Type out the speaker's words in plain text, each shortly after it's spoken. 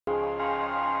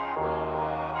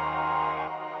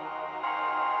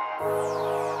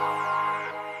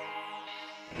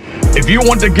If you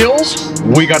want the gills,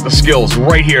 we got the skills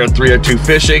right here at 302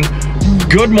 Fishing.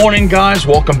 Good morning, guys.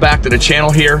 Welcome back to the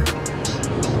channel here.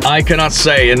 I cannot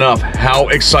say enough how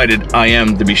excited I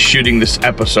am to be shooting this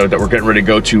episode that we're getting ready to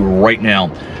go to right now.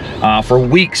 For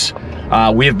weeks,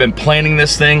 we have been planning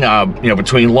this thing, you know,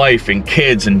 between life and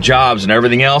kids and jobs and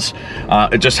everything else.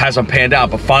 It just hasn't panned out,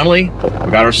 but finally,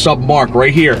 we got our sub Mark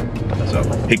right here.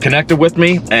 He connected with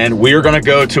me, and we are gonna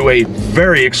go to a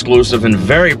very exclusive and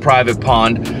very private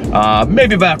pond,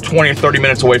 maybe about 20 or 30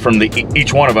 minutes away from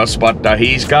each one of us, but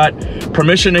he's got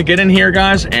permission to get in here,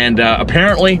 guys, and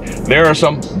apparently there are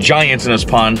some giants in this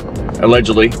pond,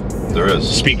 allegedly. There is.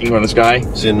 Speaking of this guy.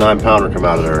 Seen a 9-pounder come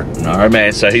out of there. All right,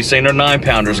 man, so he's saying they're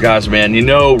 9-pounders, guys, man. You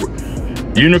know,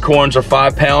 unicorns are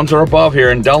 5 pounds or above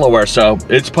here in Delaware, so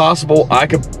it's possible I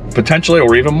could potentially,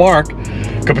 or even Mark,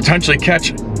 could potentially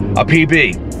catch a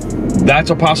PB. That's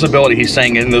a possibility he's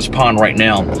saying in this pond right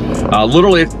now.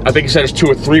 Literally, I think he said there's 2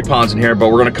 or 3 ponds in here, but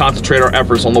we're gonna concentrate our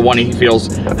efforts on the one he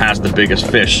feels has the biggest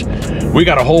fish. We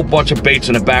got a whole bunch of baits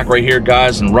in the back right here,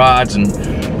 guys, and rods and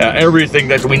everything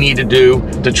that we need to do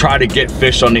to try to get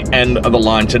fish on the end of the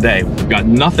line today. We've got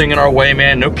nothing in our way,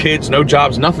 man. No kids, no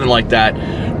jobs, nothing like that.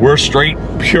 We're straight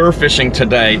pure fishing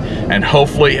today, and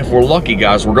hopefully, if we're lucky,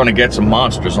 guys, we're gonna get some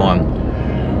monsters on.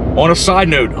 On a side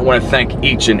note, I want to thank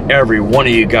each and every one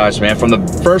of you guys, man, from the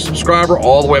first subscriber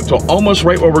all the way up to almost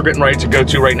right where we're getting ready to go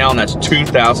to right now, and that's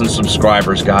 2,000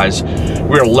 subscribers, guys.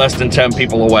 We're less than 10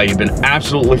 people away. You've been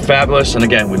absolutely fabulous, and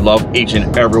again, we love each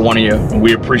and every one of you, and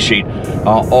we appreciate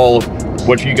all of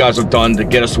what you guys have done to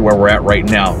get us to where we're at right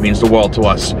now. It means the world to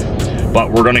us.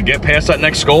 But we're gonna get past that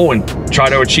next goal and try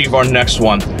to achieve our next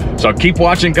one. So keep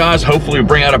watching, guys. Hopefully we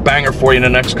bring out a banger for you in the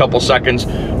next couple seconds.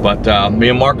 But me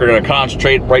and Mark are gonna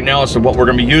concentrate right now as to what we're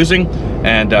gonna be using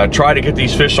and try to get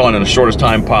these fish on in the shortest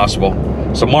time possible.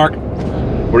 So Mark,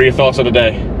 what are your thoughts of the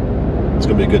day? It's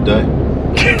gonna be a good day.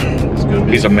 It's gonna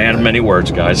be. He's a man of many words,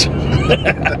 guys.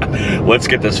 Let's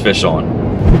get this fish on.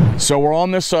 So we're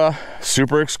on this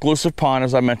super exclusive pond,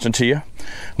 as I mentioned to you.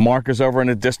 Mark is over in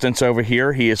the distance over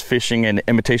here. He is fishing an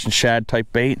imitation shad type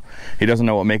bait. He doesn't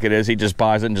know what make it is. He just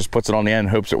buys it and just puts it on the end and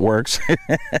hopes it works.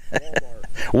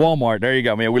 Walmart, there you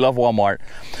go, man. We love Walmart.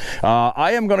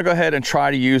 I am gonna go ahead and try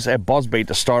to use a buzzbait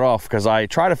to start off, because I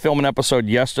tried to film an episode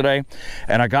yesterday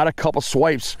and I got a couple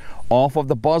swipes off of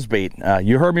the buzzbait.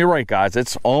 You heard me right, guys.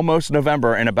 It's almost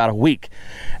November in about a week,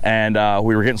 and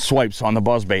we were getting swipes on the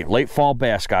buzzbait. Late fall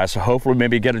bass, guys, so hopefully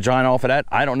maybe get a giant off of that.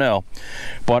 I don't know,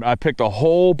 but I picked a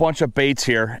whole bunch of baits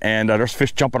here, and there's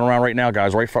fish jumping around right now,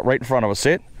 guys, right in front of us.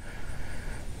 See it?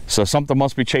 So something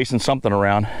must be chasing something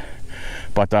around.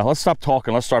 But let's stop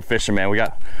talking. Let's start fishing, man. We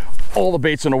got all the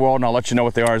baits in the world, and I'll let you know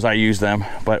what they are as I use them.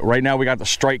 But right now we got the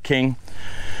Strike King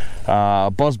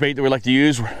buzzbait that we like to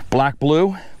use, black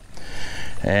blue.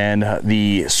 And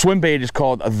the swim bait is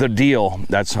called the Deal.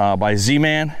 That's by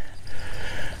Z-Man.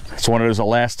 It's one of those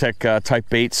Elastic type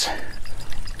baits.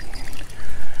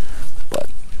 But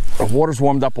the water's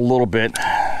warmed up a little bit.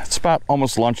 It's about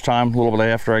almost lunchtime, a little bit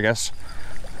after, I guess.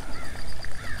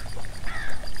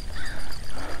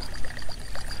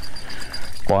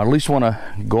 Well, I at least want to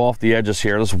go off the edges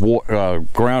here. This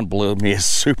ground blue is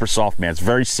super soft, man. It's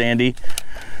very sandy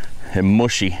and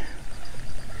mushy.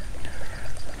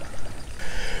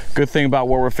 Good thing about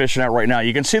where we're fishing at right now,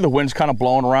 you can see the wind's kind of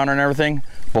blowing around and everything,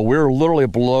 but we're literally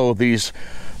below these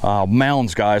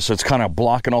mounds, guys, so it's kind of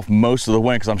blocking off most of the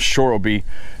wind, because I'm sure it'll be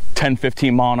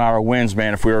 10-15 mile-an-hour winds,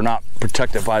 man, if we were not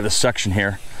protected by this section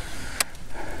here.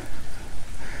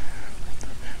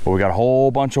 But we got a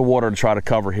whole bunch of water to try to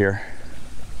cover here.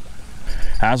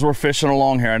 As we're fishing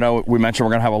along here, I know we mentioned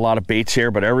we're gonna have a lot of baits here,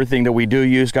 but everything that we do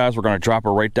use, guys, we're gonna drop it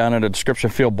right down in the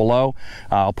description field below.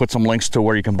 I'll put some links to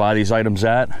where you can buy these items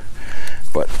at.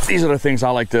 But these are the things I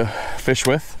like to fish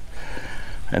with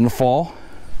in the fall.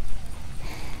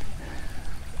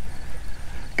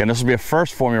 Again, this will be a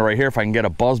first for me right here if I can get a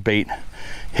buzzbait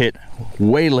hit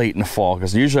way late in the fall,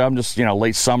 because usually I'm just, you know,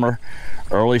 late summer,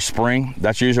 early spring.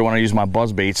 That's usually when I use my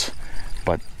buzzbaits,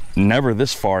 but never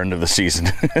this far into the season.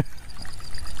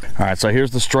 All right, so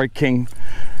here's the Strike King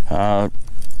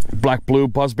black blue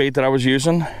buzzbait that I was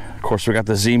using. Of course, we got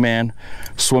the Z-Man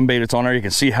swim bait. It's on there. You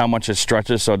can see how much it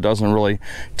stretches, so it doesn't really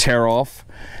tear off.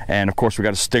 And of course, we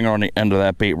got a stinger on the end of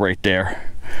that bait right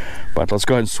there. But let's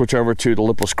go ahead and switch over to the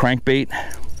Lipless crankbait.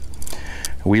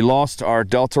 We lost our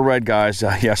Delta Red, guys,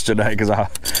 yesterday, because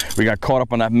we got caught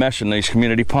up on that mesh in these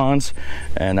community ponds,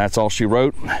 and that's all she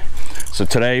wrote. So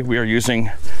today we are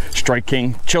using Strike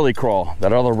King Chili Craw,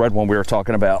 that other red one we were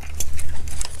talking about.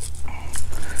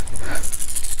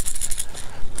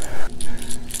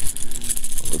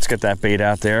 get that bait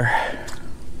out there.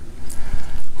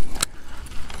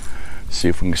 See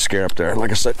if we can scare up there.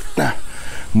 Like I said,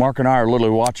 Mark and I are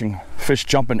literally watching fish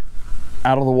jumping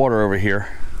out of the water over here.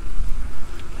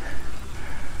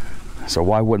 So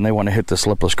why wouldn't they want to hit this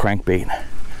lipless crankbait?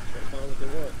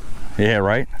 Yeah,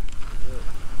 right?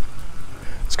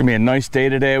 It's gonna be a nice day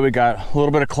today. We got a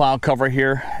little bit of cloud cover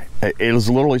here. It is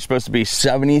literally supposed to be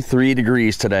 73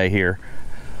 degrees today here.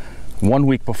 1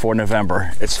 week before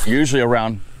November. It's usually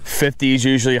around 50s,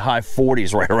 usually high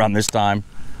 40s right around this time,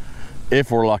 if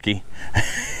we're lucky.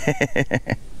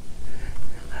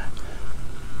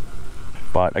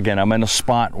 But again, I'm in a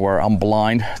spot where I'm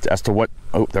blind as to what,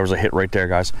 oh, there was a hit right there,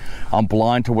 guys. I'm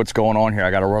blind to what's going on here.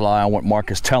 I got to rely on what Mark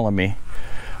is telling me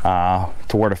to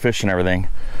where to fish and everything.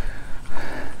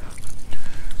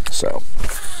 So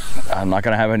I'm not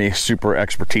going to have any super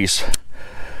expertise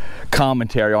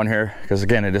commentary on here because,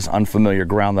 again, it is unfamiliar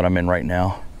ground that I'm in right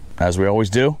now. As we always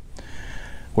do,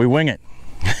 we wing it.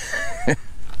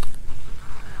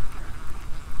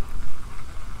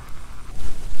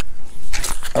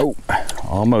 Oh,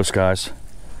 almost, guys.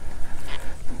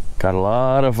 Got a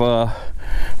lot of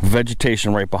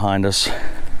vegetation right behind us.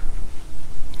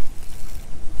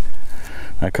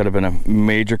 That could have been a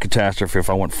major catastrophe if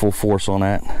I went full force on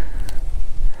that.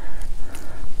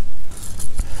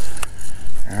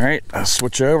 All right, I'll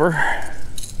switch over.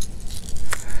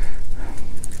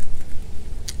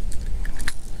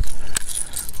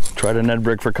 Try to Ned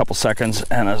rig for a couple seconds,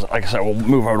 and like I said, we'll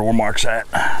move over to where Mark's at.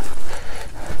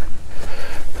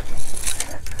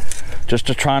 We're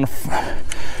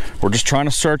just trying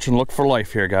to search and look for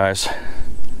life here, guys.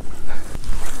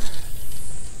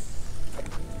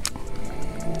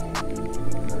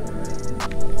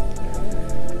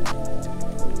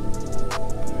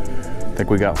 I think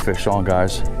we got fish on,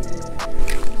 guys.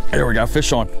 There, we got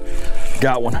fish on.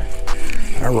 Got one.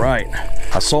 All right.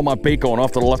 I saw my bait going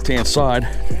off to the left-hand side.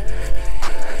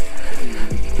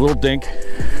 Little dink.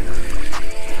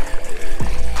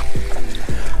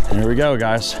 Here we go,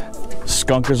 guys.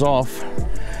 Skunk is off.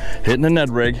 Hitting the Ned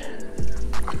rig.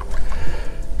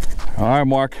 All right,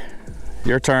 Mark.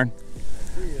 Your turn.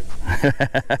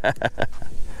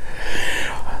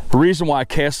 The reason why I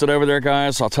cast it over there,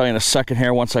 guys, I'll tell you in a second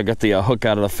here once I get the hook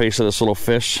out of the face of this little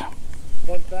fish.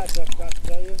 Fun fact I forgot to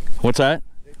tell you. What's that?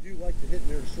 They do like to hit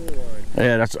near the shoreline.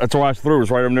 Yeah, that's why I threw, it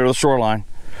was right up near the shoreline.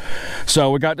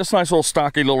 So we got this nice little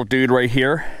stocky little dude right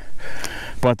here.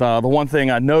 But the one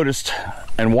thing I noticed,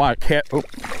 and why I can't, oh,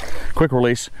 quick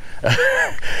release,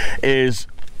 is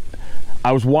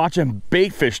I was watching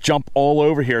bait fish jump all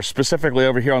over here, specifically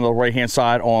over here on the right hand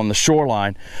side on the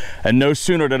shoreline, and no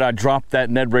sooner did I drop that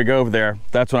Ned rig over there,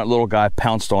 that's when that little guy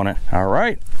pounced on it. All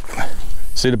right,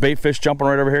 see the bait fish jumping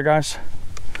right over here, guys?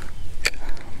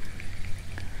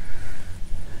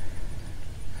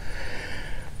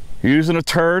 Using a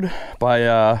turd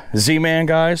by Z-Man,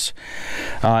 guys.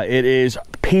 It is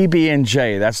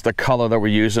pb&j, that's the color that we're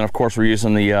using. Of course, we're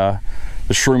using the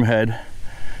shroom head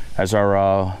as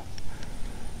our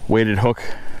weighted hook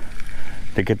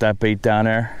to get that bait down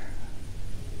there.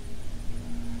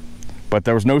 But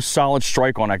there was no solid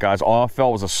strike on that, guys. All I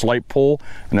felt was a slight pull,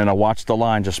 and then I watched the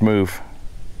line just move.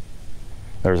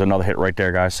 There's another hit right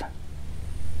there, guys.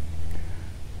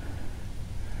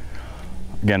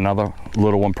 Again, another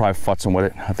little one, probably futzing with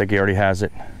it. I think he already has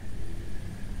it.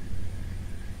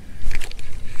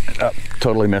 Oh,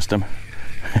 totally missed him.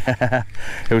 It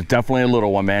was definitely a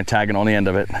little one, man, tagging on the end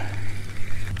of it.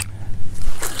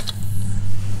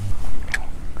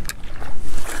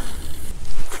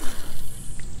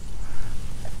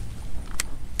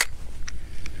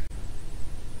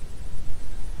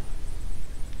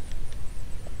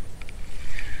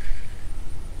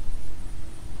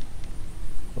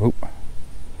 Oop.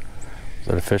 Is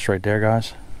that a fish right there,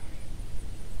 guys?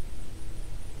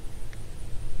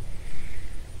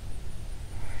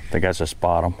 I think that's just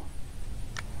bottom.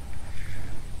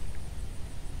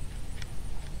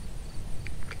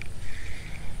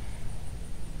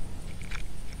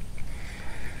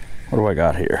 What do I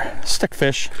got here? Stick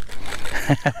fish.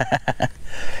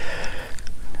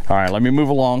 All right, let me move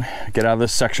along, get out of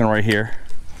this section right here.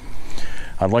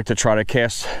 I'd like to try to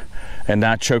cast and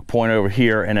that choke point over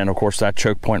here, and then of course that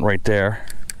choke point right there.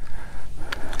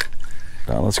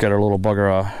 Let's get our little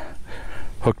bugger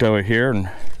hooked over here, and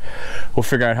we'll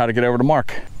figure out how to get over to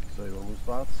Mark. So you want to move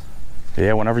spots?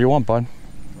 Yeah, whenever you want, bud.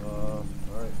 All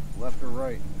right, left or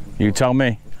right? You tell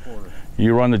me. Which corner?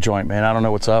 You run the joint, man. I don't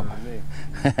know what's up. Me.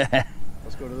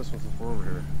 Let's go to this one since we're over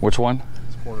here. Which one?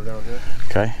 This corner down here.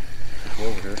 Okay. We're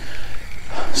over here.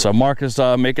 So Mark is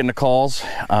making the calls.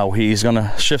 He's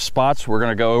gonna shift spots. We're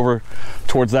gonna go over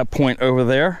towards that point over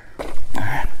there.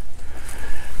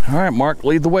 All right, Mark,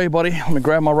 lead the way, buddy. Let me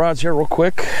grab my rods here real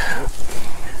quick.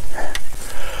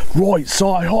 Right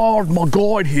side hard, my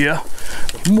guide here,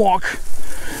 Mark,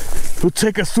 who'll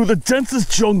take us through the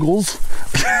densest jungles.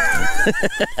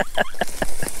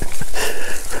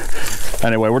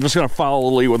 Anyway, we're just gonna follow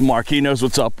the lead with Mark. He knows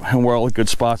what's up and where all the good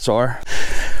spots are.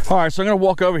 All right, so I'm gonna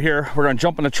walk over here. We're gonna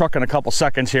jump in the truck in a couple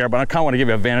seconds here, but I kinda wanna give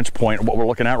you a vantage point of what we're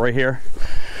looking at right here.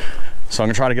 So I'm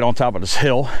gonna try to get on top of this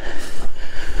hill.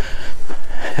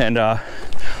 And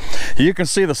you can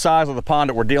see the size of the pond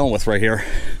that we're dealing with right here.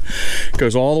 It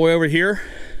goes all the way over here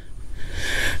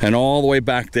and all the way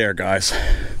back there, guys.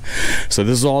 So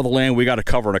this is all the land we gotta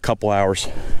cover in a couple hours.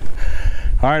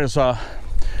 All right, as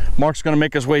Mark's gonna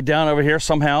make his way down over here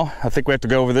somehow. I think we have to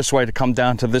go over this way to come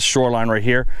down to this shoreline right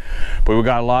here. But we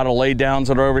got a lot of lay downs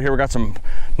that are over here. We got some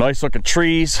nice looking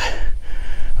trees,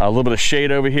 a little bit of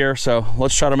shade over here. So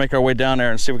let's try to make our way down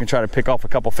there and see if we can try to pick off a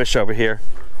couple fish over here.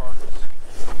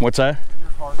 What's that?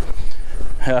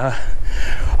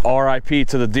 RIP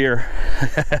to the deer.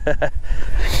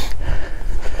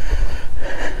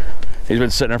 He's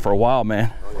been sitting there for a while,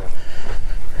 man. Oh, yeah.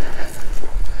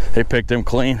 They picked him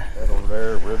clean. Head over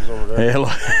there, ribs over there.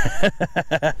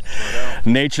 Yeah,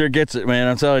 nature gets it, man.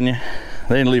 I'm telling you,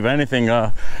 they didn't leave anything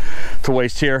to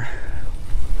waste here.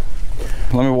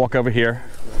 Let me walk over here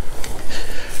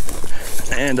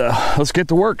and let's get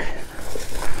to work.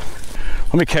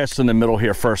 Let me cast in the middle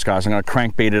here first, guys. I'm gonna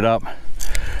crankbait it up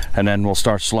and then we'll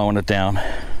start slowing it down.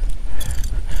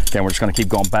 Again, we're just gonna keep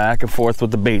going back and forth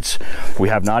with the baits. We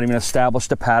have not even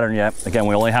established a pattern yet. Again,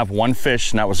 we only have one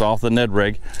fish and that was off the Ned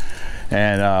rig.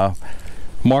 And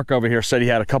Mark over here said he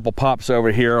had a couple pops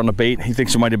over here on the bait. He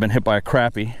thinks it might have been hit by a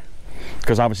crappie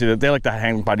because obviously they like to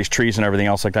hang by these trees and everything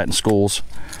else like that in schools.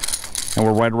 And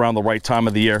we're right around the right time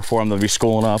of the year for them to be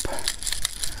schooling up.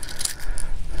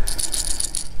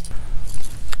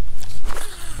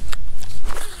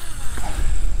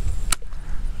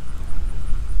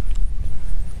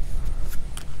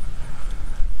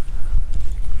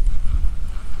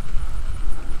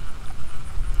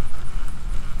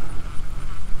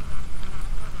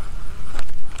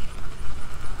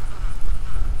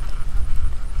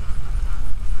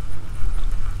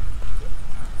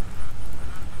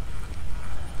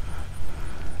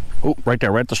 Oh, right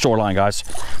there, right at the shoreline, guys.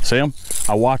 See him?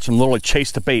 I watched him literally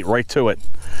chase the bait right to it.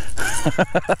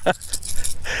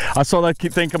 I saw that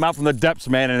thing come out from the depths,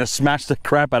 man, and it smashed the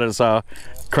crap out of his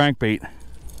crankbait.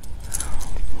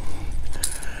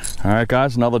 All right,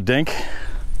 guys, another dink.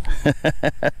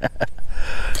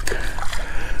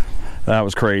 That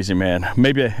was crazy, man.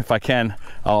 Maybe if I can,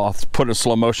 I'll put it in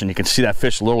slow motion. You can see that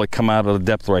fish literally come out of the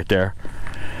depth right there,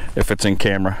 if it's in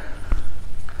camera.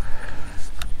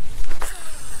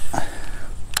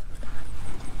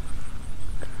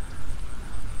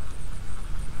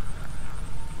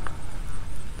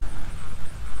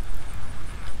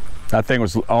 That thing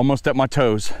was almost at my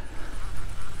toes.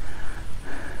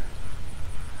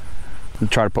 I'm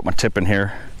try to put my tip in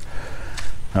here.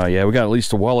 Yeah, we got at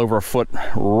least well over a foot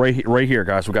right here,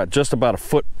 guys. We got just about a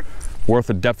foot worth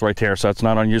of depth right there, so it's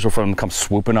not unusual for them to come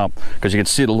swooping up because you can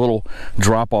see the little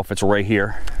drop off. It's right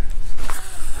here.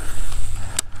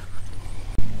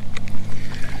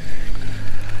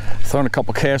 Throwing a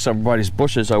couple casts over by these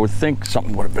bushes, I would think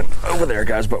something would have been over there,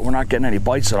 guys, but we're not getting any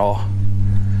bites at all.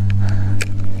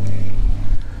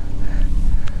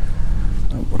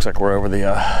 Looks like we're over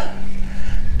the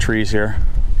trees here.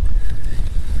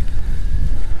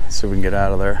 Let's see if we can get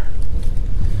out of there.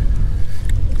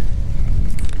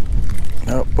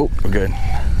 Oh, we're good.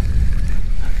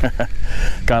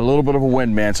 Got a little bit of a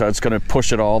wind, man, so it's going to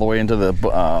push it all the way into the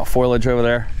foliage over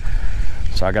there.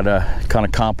 So I got to kind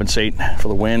of compensate for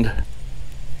the wind.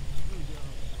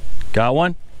 Got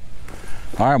one?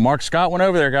 All right, Mark's got one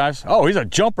over there, guys. Oh, he's a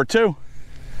jumper too.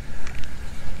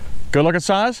 Good looking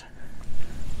size?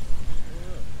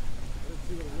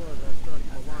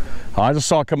 Oh, I just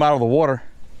saw it come out of the water.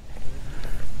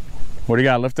 What do you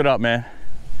got? Lift it up, man.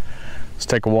 Let's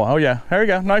take a walk. Oh yeah, there you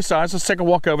go. Nice size. Let's take a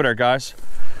walk over there, guys.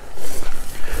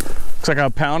 Looks like a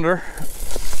pounder.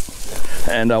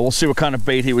 And we'll see what kind of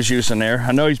bait he was using there.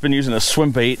 I know he's been using a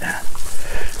swim bait.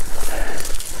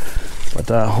 But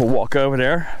we'll walk over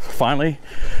there. Finally,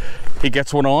 he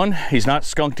gets one on. He's not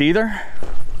skunked either.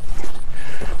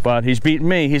 But he's beating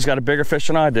me. He's got a bigger fish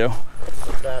than I do.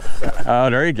 Oh,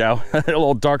 there you go. A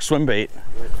little dark swim bait.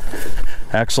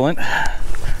 Excellent.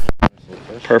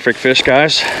 Perfect fish,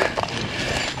 guys.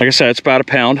 Like I said, it's about a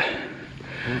pound.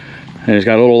 And he's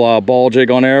got a little ball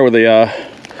jig on there with a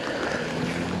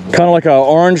kind of like an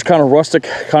orange, kind of rustic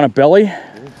kind of belly,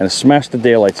 and it smashed the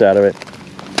daylights out of it.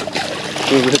 As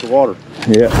soon as we hit the water.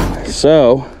 Yeah.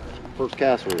 So first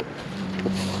cast with it.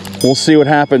 We'll see what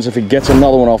happens if he gets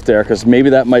another one off there, because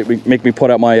maybe that might make me put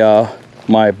out my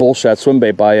my bull shad swim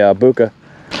bait by Buka.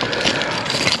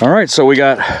 All right, so we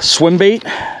got swim bait,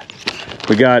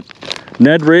 we got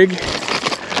Ned rig,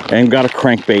 and got a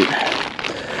crankbait.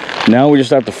 Now we just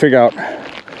have to figure out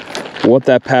what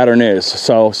that pattern is.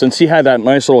 So since he had that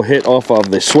nice little hit off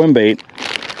of the swim bait,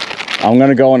 I'm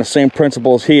gonna go on the same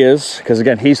principle as he is, because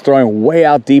again, he's throwing way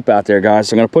out deep out there, guys.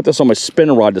 So I'm gonna put this on my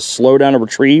spinning rod to slow down the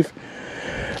retrieve,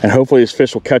 and hopefully this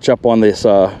fish will catch up on this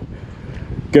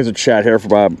gizzard shad here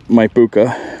for my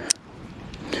Buka.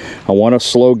 I want a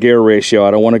slow gear ratio.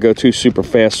 I don't want to go too super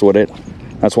fast with it.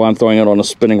 That's why I'm throwing it on a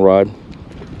spinning rod.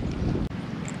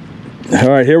 All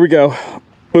right, here we go.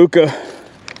 Buka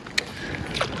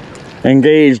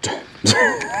engaged.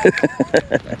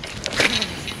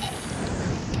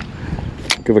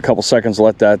 Give a couple seconds to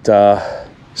let that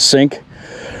sink.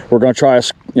 We're going to try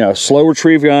a slow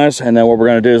retrieve, guys, and then what we're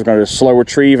going to do is we're going to do a slow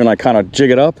retrieve and I kind of jig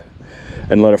it up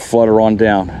and let it flutter on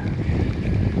down.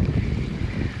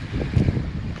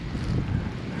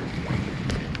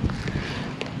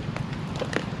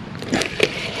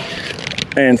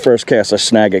 And first cast I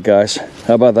snag it, guys.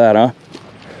 How about that,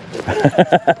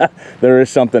 huh? There is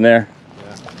something there.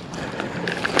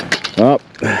 Oh,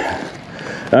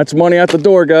 that's money out the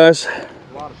door, guys. A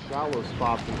lot of shallow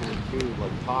spots in here too,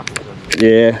 like pockets.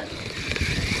 Yeah.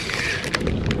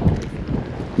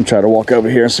 I'm trying to walk over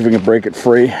here and see if we can break it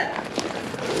free.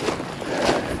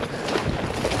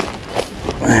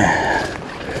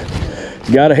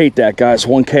 You gotta hate that, guys.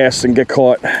 One cast and get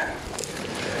caught.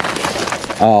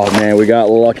 Oh man, we got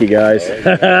lucky, guys.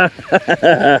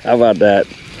 How about that?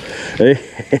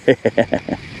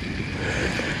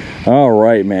 All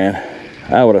right, man.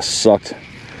 That would have sucked.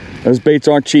 Those baits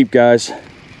aren't cheap, guys.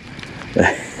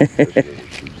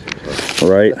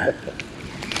 Right.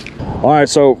 All right,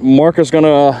 so Mark is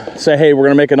gonna say, hey, we're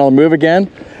gonna make another move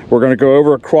again. We're gonna go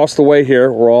over across the way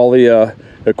here where all the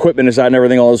equipment is at and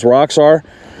everything, all those rocks are.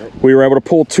 We were able to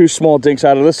pull 2 small dinks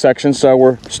out of this section, so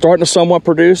we're starting to somewhat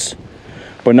produce,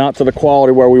 but not to the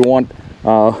quality where we want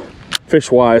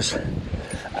fish-wise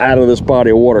out of this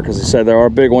body of water, because he said there are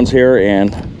big ones here,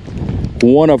 and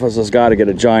one of us has got to get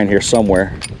a giant here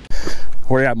somewhere.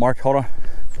 Where you at, Mark? Hold on.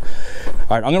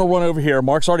 All right, I'm gonna run over here.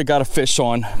 Mark's already got a fish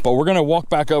on, but we're gonna walk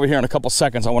back over here in a couple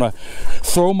seconds. I wanna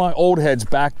throw my old heads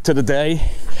back to the day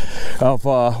of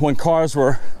when cars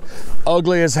were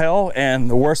ugly as hell and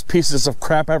the worst pieces of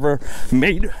crap ever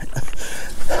made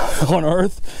on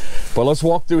earth. But let's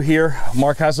walk through here.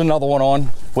 Mark has another one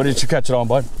on. What did you catch it on,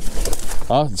 bud?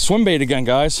 Swim bait again,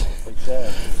 guys.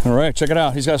 All right, check it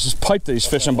out. He's got this pipe that he's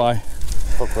fishing by.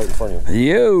 Right in front of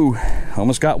you. Yo,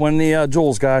 almost got one of the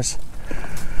jewels, guys.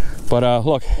 But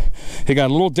look, he got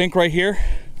a little dink right here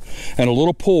and a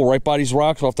little pool right by these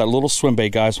rocks off that little swim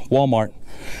bait, guys. Walmart.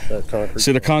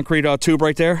 See the concrete tube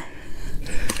right there?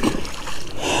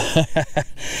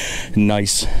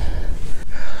 Nice.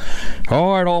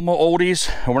 All right, all my oldies,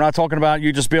 and we're not talking about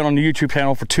you just being on the YouTube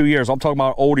channel for 2 years. I'm talking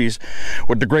about oldies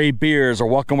with the gray beards or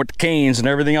walking with the canes and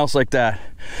everything else like that.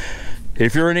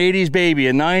 If you're an 80s baby,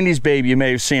 a 90s baby, you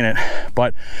may have seen it,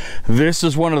 but this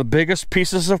is one of the biggest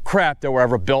pieces of crap that were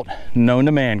ever built known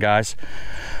to man, guys.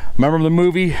 Remember the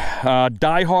movie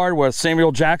Die Hard with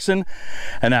Samuel Jackson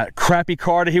and that crappy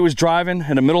car that he was driving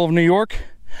in the middle of New York?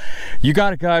 You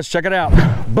got it, guys. Check it out.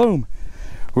 Boom.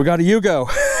 We got a Yugo.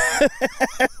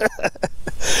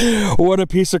 What a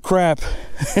piece of crap.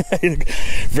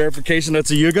 Verification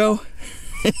that's a Yugo.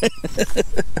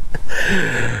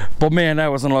 But man, that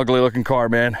was an ugly looking car,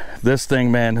 man. This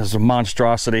thing, man, is a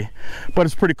monstrosity, but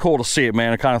it's pretty cool to see it,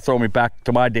 man. It kind of throw me back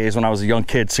to my days when I was a young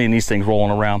kid seeing these things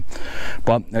rolling around.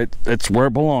 But it's where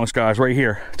it belongs, guys, right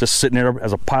here, just sitting there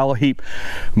as a pile of heap,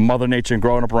 Mother Nature and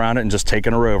growing up around it and just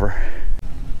taking her over.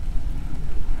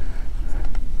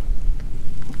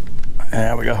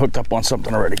 And we got hooked up on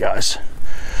something already, guys.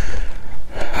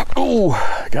 Oh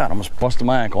God, I almost busted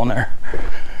my ankle on there.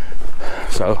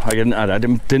 So I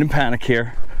didn't panic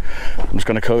here. I'm just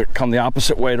gonna come the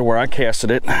opposite way to where I casted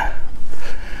it,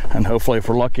 and hopefully, if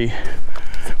we're lucky,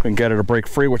 we can get it to break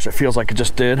free, which it feels like it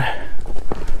just did.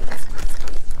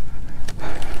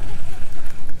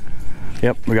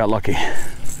 Yep, we got lucky.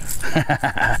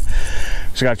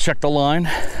 So gotta check the line,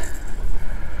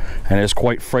 and it's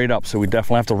quite frayed up, so we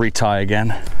definitely have to retie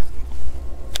again.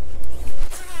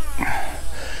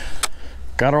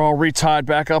 Got her all retied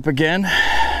back up again.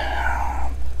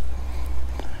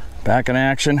 Back in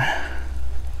action.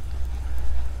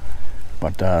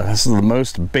 But this is the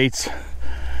most baits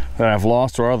that I've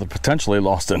lost or other potentially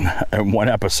lost in one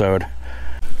episode.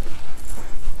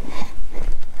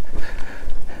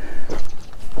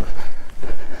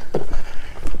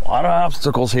 lot of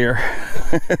obstacles here.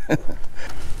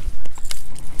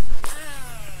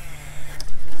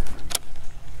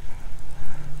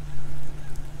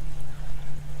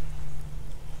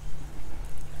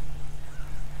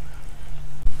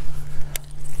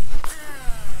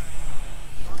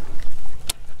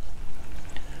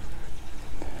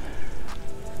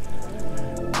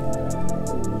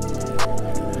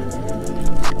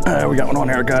 We got one on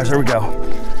here, guys. There we go.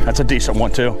 That's a decent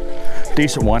one too.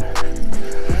 Decent one.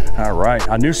 All right.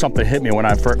 I knew something hit me when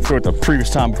I threw it the previous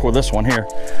time before this one here.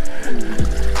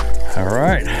 All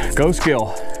right. Go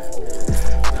Gill.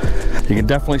 You can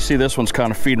definitely see this one's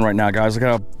kind of feeding right now, guys. Look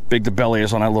how big the belly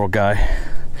is on that little guy.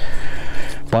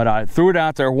 But I threw it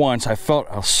out there once. I felt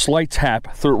a slight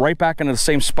tap, threw it right back into the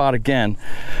same spot again,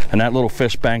 and that little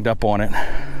fish banged up on it.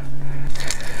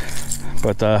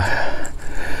 But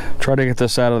try to get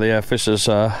this out of the fish's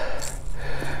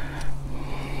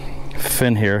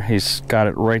fin here. He's got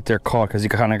it right there caught because he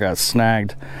kind of got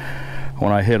snagged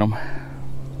when I hit him.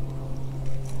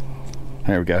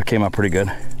 There we go. It came out pretty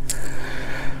good.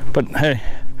 But hey,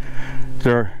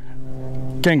 they're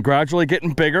again gradually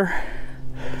getting bigger.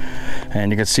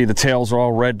 And you can see the tails are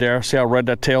all red there. See how red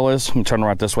that tail is? I'm turning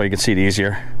around this way, you can see it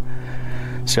easier.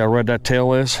 See how red that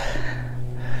tail is?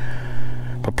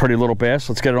 But pretty little bass.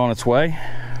 Let's get it on its way.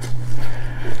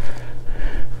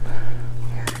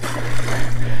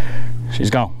 She's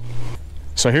gone.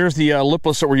 So here's the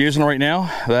lipless that we're using right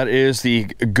now. That is the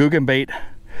Googan bait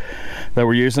that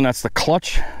we're using. That's the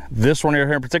Klutch. This one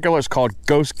here in particular is called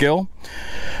Gill.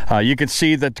 You can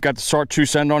see that you got the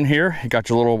chartreuse end on here. You got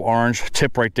your little orange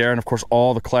tip right there, and of course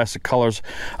all the classic colors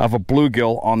of a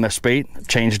bluegill on this bait,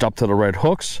 changed up to the red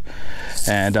hooks.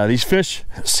 And these fish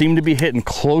seem to be hitting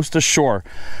close to shore.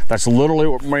 That's literally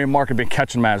what Mark had been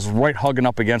catching them at, is right hugging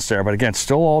up against there. But again,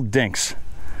 still all dinks.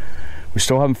 We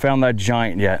still haven't found that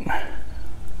giant yet.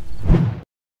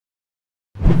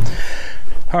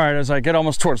 All right, as I get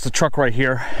almost towards the truck right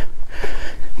here,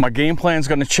 my game plan is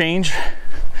going to change.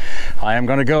 I am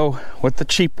going to go with the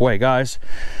cheap way, guys.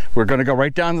 We're going to go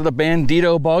right down to the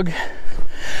Bandito bug.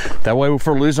 That way, if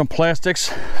we're losing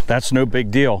plastics, that's no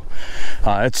big deal.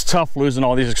 It's tough losing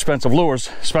all these expensive lures,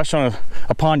 especially on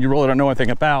a pond you really don't know anything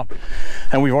about.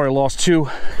 And we've already lost 2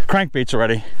 crankbaits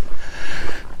already.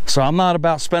 So I'm not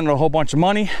about spending a whole bunch of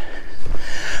money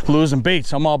losing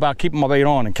baits. I'm all about keeping my bait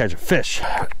on and catching fish.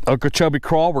 Okeechobee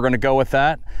Craw, we're going to go with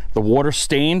that. The water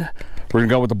stained, we're going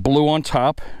to go with the blue on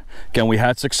top. Again, we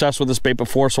had success with this bait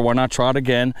before, so why not try it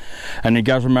again? And you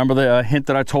guys remember the hint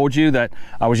that I told you that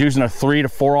I was using a 3 to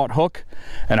 4/0 hook,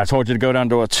 and I told you to go down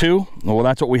to a 2? Well,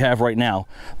 that's what we have right now.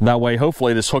 That way,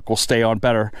 hopefully this hook will stay on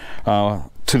better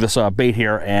to this bait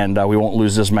here, and we won't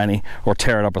lose as many or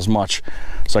tear it up as much.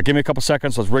 So give me a couple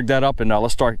seconds, let's rig that up, and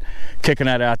let's start kicking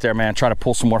that out there, man. Try to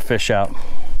pull some more fish out.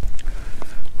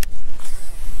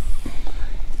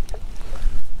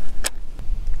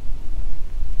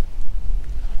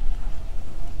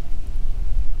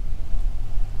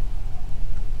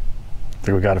 I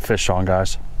think we got a fish on,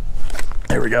 guys.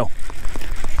 There we go.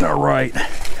 All right.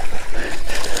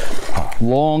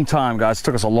 Long time, guys. It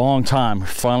took us a long time. We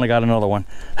finally got another one.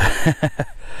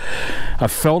 I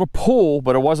felt a pull,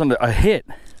 but it wasn't a hit.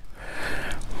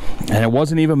 And it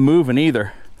wasn't even moving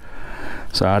either.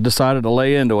 So I decided to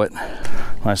lay into it.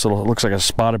 Nice little, it looks like a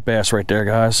spotted bass right there,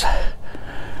 guys.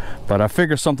 But I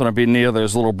figured something would be near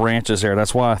those little branches there.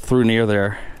 That's why I threw near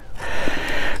there.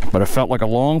 But it felt like a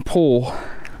long pull.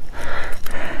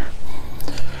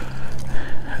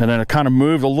 And then it kind of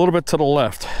moved a little bit to the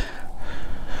left.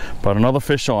 But another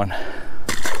fish on.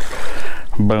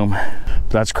 Boom.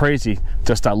 That's crazy.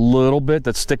 Just that little bit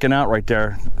that's sticking out right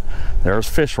there. There's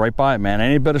fish right by it, man.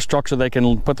 Any bit of structure they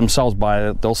can put themselves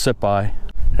by, they'll sit by.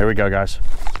 There we go, guys.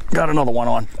 Got another one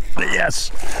on. Yes.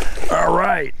 All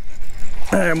right.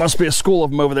 There must be a school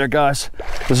of them over there, guys.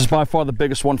 This is by far the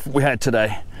biggest one we had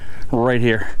today. Right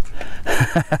here.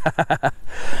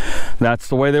 That's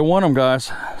the way they want them,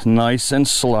 guys. Nice and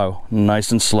slow.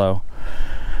 Nice and slow.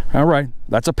 All right,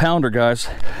 that's a pounder, guys.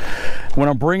 When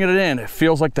I'm bringing it in, it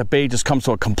feels like the bait just comes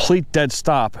to a complete dead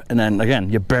stop, and then again,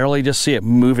 you barely just see it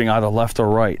moving either left or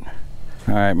right.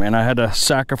 All right, man, I had to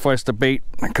sacrifice the bait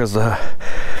because the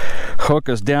hook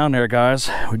is down there, guys.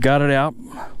 We got it out.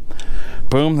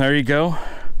 Boom, there you go.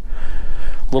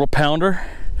 Little pounder.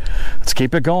 Let's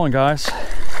keep it going, guys.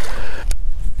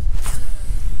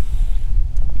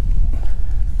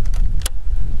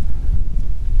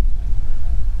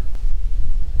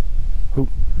 Oop.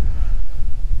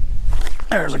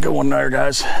 There's a good one there,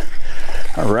 guys.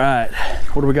 All right,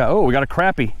 what do we got? Oh, we got a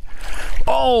crappie.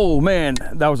 Oh man,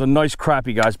 that was a nice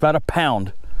crappie, guys. About a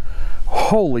pound.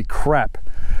 Holy crap.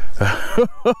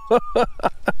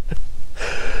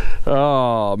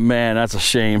 Oh man, that's a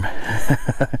shame.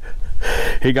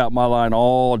 He got my line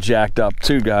all jacked up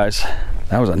too, guys.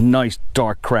 That was a nice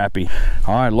dark crappie.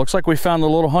 All right, looks like we found the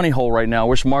little honey hole right now.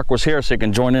 Wish Mark was here so he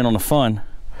can join in on the fun.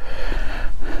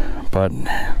 But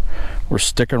we're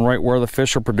sticking right where the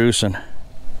fish are producing.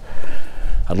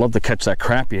 I'd love to catch that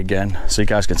crappie again so you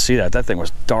guys can see that. That thing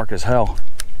was dark as hell.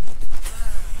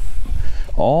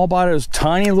 All by those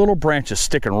tiny little branches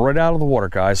sticking right out of the water,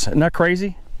 guys. Isn't that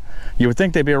crazy? You would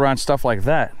think they'd be around stuff like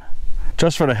that.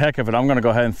 Just for the heck of it, I'm gonna go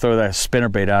ahead and throw that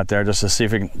spinnerbait out there just to see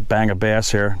if we can bang a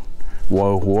bass here.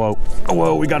 Whoa, whoa,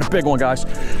 whoa, we got a big one, guys.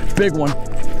 Big one,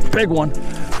 big one.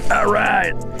 All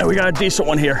right, and we got a decent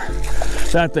one here.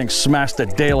 That thing smashed the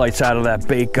daylights out of that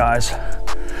bait, guys.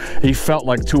 He felt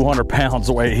like 200 pounds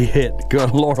the way he hit.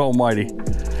 Good Lord Almighty.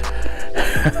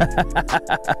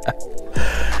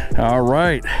 All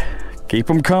right, keep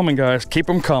them coming, guys, keep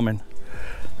them coming.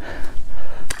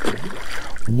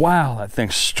 Wow, that thing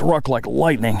struck like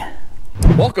lightning.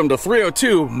 Welcome to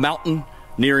 302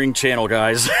 Mountaineering Channel,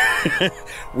 guys.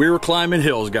 We were climbing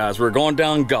hills, guys. We're going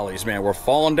down gullies, man. We're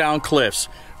falling down cliffs.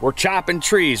 We're chopping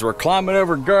trees. We're climbing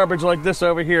over garbage like this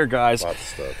over here, guys. Lots of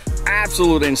stuff.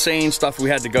 Absolute insane stuff we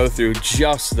had to go through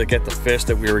just to get the fish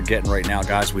that we were getting right now,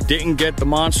 guys. We didn't get the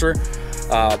monster.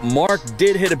 Mark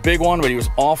did hit a big one, but he was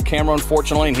off camera,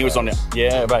 unfortunately, and he was on the,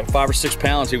 yeah, about 5 or 6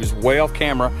 pounds. He was way off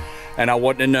camera, and I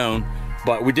wouldn't have known.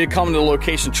 But we did come to the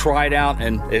location, try it out,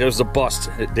 and it was a bust.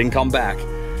 It didn't come back.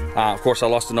 Of course, I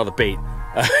lost another bait.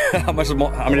 How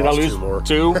many did I lose?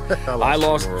 Two? I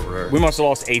lost we must have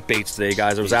lost 8 baits today,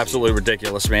 guys. It was absolutely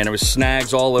ridiculous, man. There was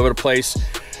snags all over the place.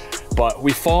 But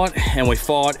we fought, and we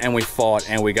fought, and we fought,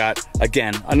 and we got,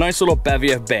 again, a nice little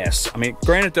bevy of bass. I mean,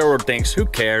 granted, there were things, who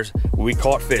cares? We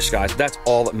caught fish, guys. That's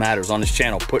all that matters on this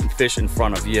channel, putting fish in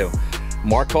front of you.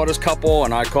 Mark caught his couple,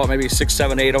 and I caught maybe 6,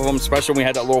 7, 8 of them, especially when we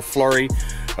had that little flurry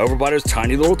over by those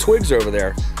tiny little twigs over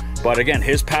there. But again,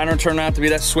 his pattern turned out to be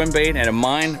that swim bait, and in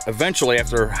mine, eventually,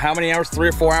 after how many hours, 3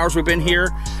 or 4 hours we've been here,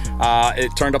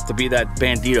 it turned up to be that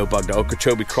Bandito bug, the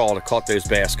Okeechobee Craw that caught those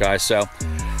bass, guys. So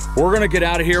we're gonna get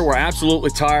out of here. We're absolutely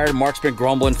tired. Mark's been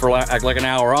grumbling for like an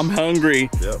hour. I'm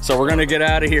hungry. Yep. So we're gonna get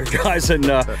out of here, guys, and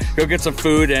go get some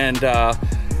food and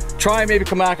try and maybe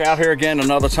come back out here again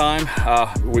another time.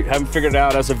 We haven't figured it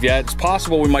out as of yet. It's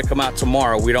possible we might come out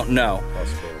tomorrow. We don't know.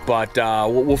 But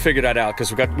we'll figure that out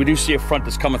because we do see a front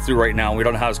that's coming through right now. We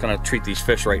don't know how it's going to treat these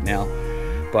fish right now.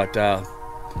 But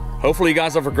hopefully you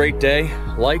guys have a great day.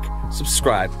 Like,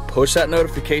 subscribe, push that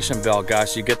notification bell,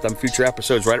 guys, so you get them future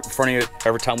episodes right up in front of you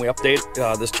every time we update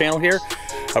this channel here.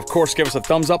 Of course, give us a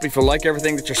thumbs up if you like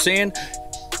everything that you're seeing.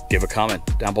 Give a comment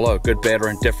down below, good, bad, or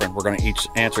indifferent. We're going to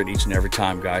answer it each and every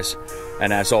time, guys.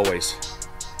 And as always,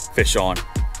 fish on.